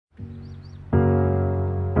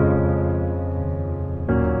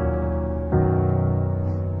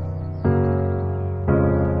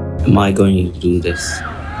Am I going to do this?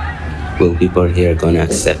 Will people here gonna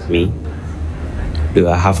accept me? Do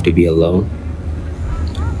I have to be alone?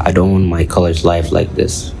 I don't want my college life like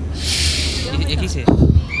this.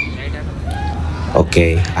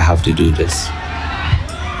 Okay, I have to do this.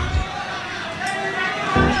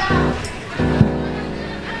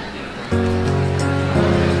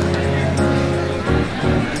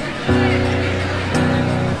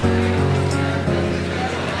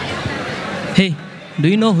 Hey, do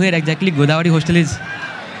you know where exactly Godavari hostel is?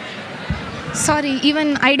 Sorry,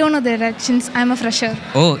 even I don't know the directions. I'm a fresher.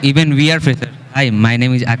 Oh, even we are fresher. Hi, my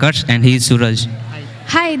name is Aakarsh and he is Suraj.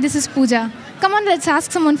 Hi, this is Pooja. Come on, let's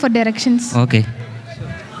ask someone for directions. Okay.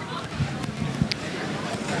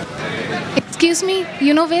 Excuse me,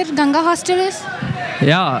 you know where Ganga hostel is?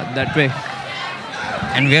 Yeah, that way.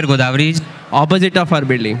 And where Godavari is? Opposite of our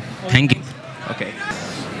building. Thank you. Okay.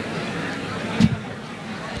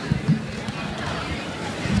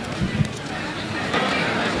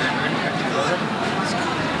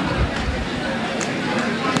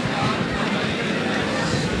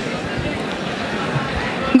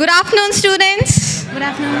 Good afternoon, students. Good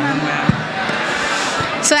afternoon,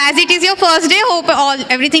 ma'am. So as it is your first day, hope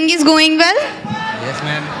everything is going well. Yes,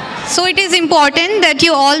 ma'am. So it is important that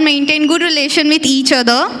you all maintain good relation with each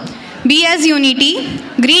other, be as unity,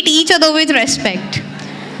 greet each other with respect.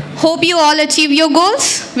 Hope you all achieve your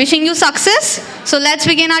goals. Wishing you success. So let's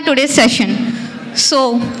begin our today's session.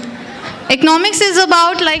 So economics is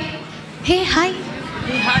about like, hey, hi.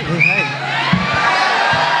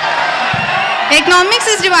 Economics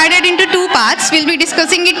is divided into two parts. We'll be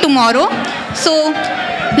discussing it tomorrow. So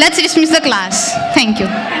let's dismiss the class. Thank you.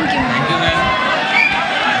 Thank you. Thank you, ma'am.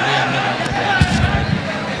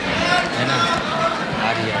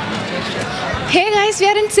 Hey guys, we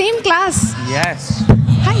are in same class. Yes.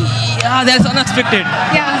 Hi. Yeah, that's unexpected.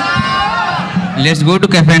 Yeah. Let's go to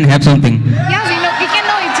cafe and have something. Yeah, we can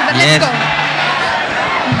know each other. Yes. Let's go.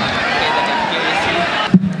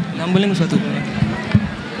 नाम बोलेंगे स्वतु.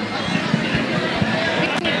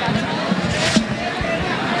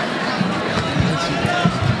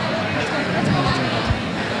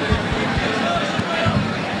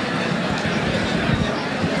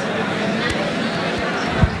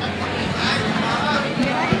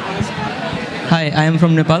 Hi, I am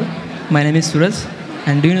from Nepal. My name is Suraj.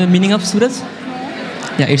 And do you know the meaning of Suraj?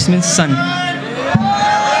 Yeah, it means sun.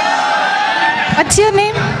 What's your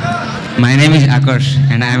name? My name is Aakarsh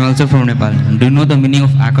and I am also from Nepal. Do you know the meaning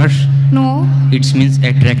of Aakarsh? No. It means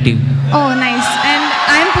attractive. Oh, nice. And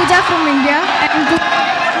I'm Pooja from India. And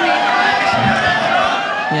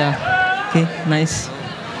Yeah. Okay, nice.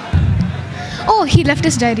 oh, he left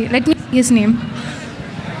his diary. Let me see his name.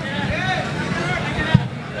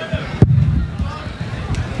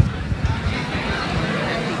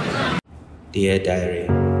 Dear Diary,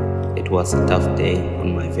 it was a tough day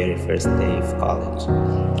on my very first day of college.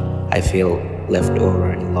 I feel left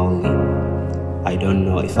over and lonely. I don't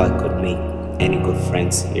know if I could make any good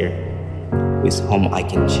friends here with whom I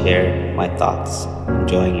can share my thoughts,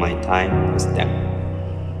 enjoying my time with them.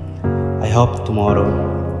 I hope tomorrow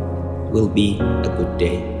will be a good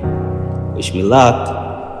day. Wish me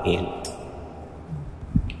luck and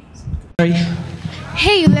Sorry.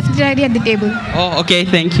 Hey, you left the diary at the table. Oh, okay,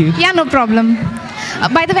 thank you. Yeah, no problem.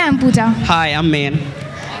 By the way, I'm Pooja. Hi, I'm Mayen.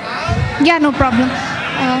 Yeah, no problem.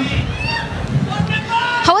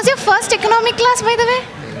 How was your first economic class, by the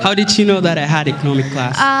way? How did you know that I had economic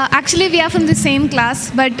class? Actually, we are from the same class,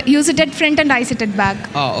 but you sit at front and I sit at back.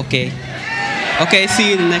 Oh, okay. Okay, see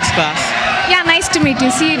you in the next class. Yeah, nice to meet you.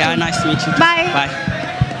 See you Yeah, too. nice to meet you too. Bye. Bye.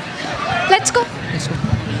 Let's go.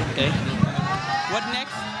 Okay. What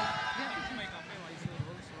next?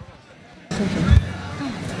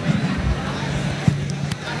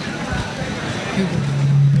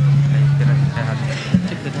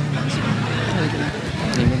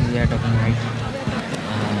 We are talking right.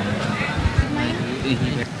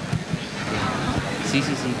 See.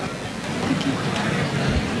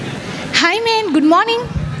 Hi, man. Good morning.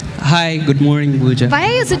 Hi, good morning, Pooja. Why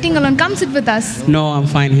are you sitting alone? Come sit with us. No, I'm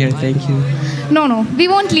fine here, thank you. No. We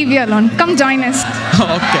won't leave you alone. Come join us.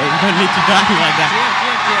 Okay, you don't need to talk like that.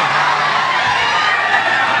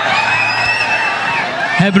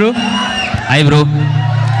 Hey, bro. Hi, bro.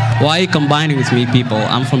 Why are you combining with me, people?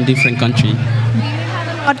 I'm from different country.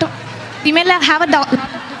 We may have a lot of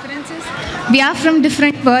differences. We are from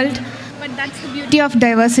different world, but that's the beauty of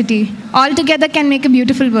diversity. All together can make a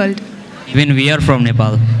beautiful world. Even we are from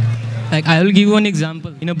Nepal. Like, I will give you an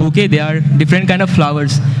example. In a bouquet, there are different kind of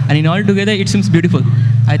flowers, and in all together, it seems beautiful.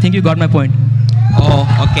 I think you got my point.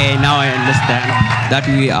 Oh, okay, now I understand that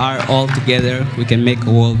we are all together. We can make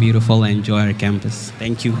a world beautiful and enjoy our campus.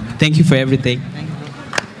 Thank you. Thank you for everything.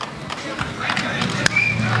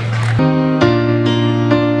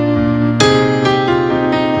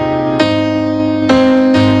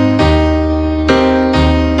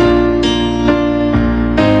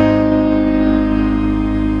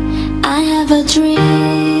 I have a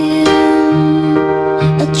dream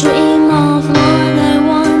of what I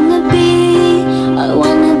wanna be. I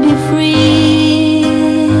wanna be free.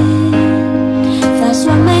 That's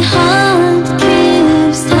what my heart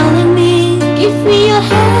keeps telling me. Give me your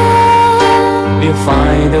hand. We'll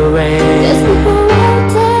find a way. There's people out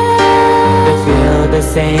there that feel the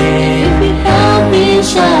same. if we help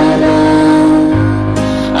each other.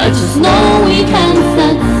 I just know we can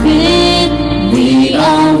succeed. We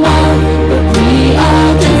are one, but we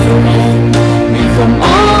are different. We from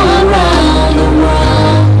all around the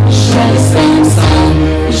world. We share the same sun,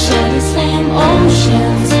 we share the same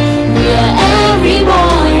oceans. We are every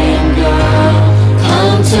boy and girl.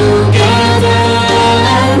 Come together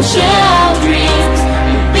and share our dreams.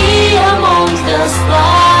 We'll be amongst the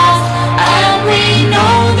stars, and we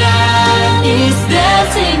know that it's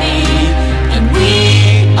destiny. And we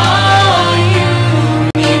are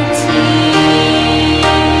unity.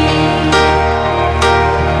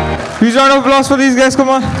 Huge round of applause for these guys, come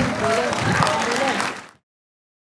on.